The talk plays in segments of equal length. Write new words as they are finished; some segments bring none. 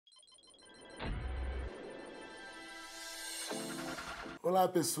Olá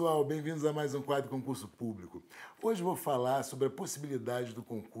pessoal, bem-vindos a mais um quadro Concurso Público. Hoje vou falar sobre a possibilidade do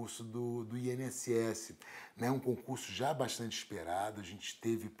concurso do INSS, né? Um concurso já bastante esperado, a gente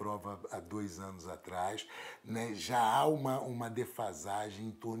teve prova há 2 anos atrás, né? Já há uma defasagem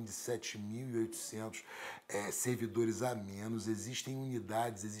em torno de 7.800 servidores a menos, existem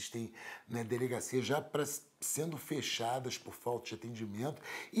unidades, existem, né, delegacias já sendo fechadas por falta de atendimento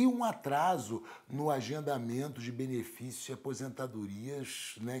e um atraso no agendamento de benefícios e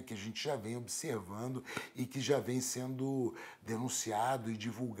aposentadorias, né, que a gente já vem observando e que já vem sendo denunciado e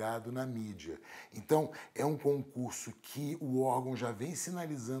divulgado na mídia. Então, é um concurso que o órgão já vem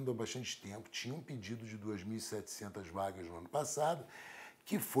sinalizando há bastante tempo, tinha um pedido de 2.700 vagas no ano passado,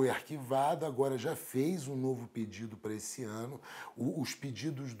 que foi arquivado, agora já fez um novo pedido para esse ano. Os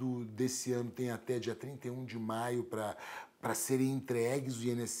pedidos desse ano têm até dia 31 de maio para serem entregues, o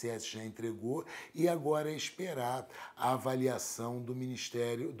INSS já entregou, e agora é esperar a avaliação do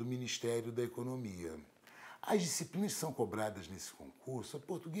Ministério da Economia. As disciplinas que são cobradas nesse concurso,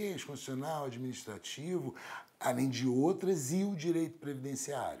 português, constitucional, administrativo, além de outras, e o direito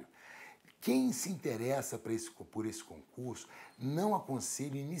previdenciário. Quem se interessa por esse concurso, não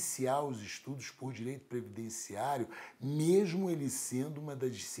aconselho iniciar os estudos por direito previdenciário, mesmo ele sendo uma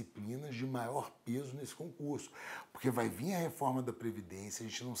das disciplinas de maior peso nesse concurso. Porque vai vir a reforma da Previdência, a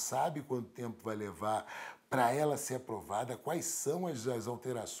gente não sabe quanto tempo vai levar para ela ser aprovada, quais são as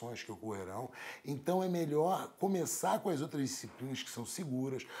alterações que ocorrerão. Então é melhor começar com as outras disciplinas que são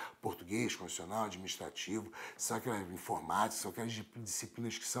seguras, português, constitucional, administrativo, são aquelas informáticas, são aquelas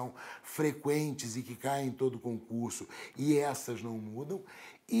disciplinas que são frequentes e que caem em todo concurso, e essas não mudam,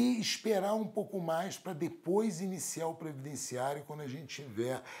 e esperar um pouco mais para depois iniciar o previdenciário quando a gente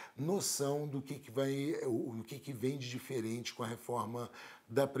tiver noção do que vem de diferente com a reforma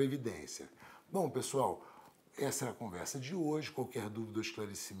da Previdência. Bom, pessoal, essa é a conversa de hoje. Qualquer dúvida ou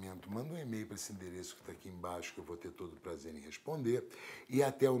esclarecimento, manda um e-mail para esse endereço que está aqui embaixo, que eu vou ter todo o prazer em responder. E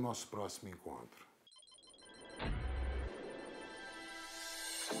até o nosso próximo encontro.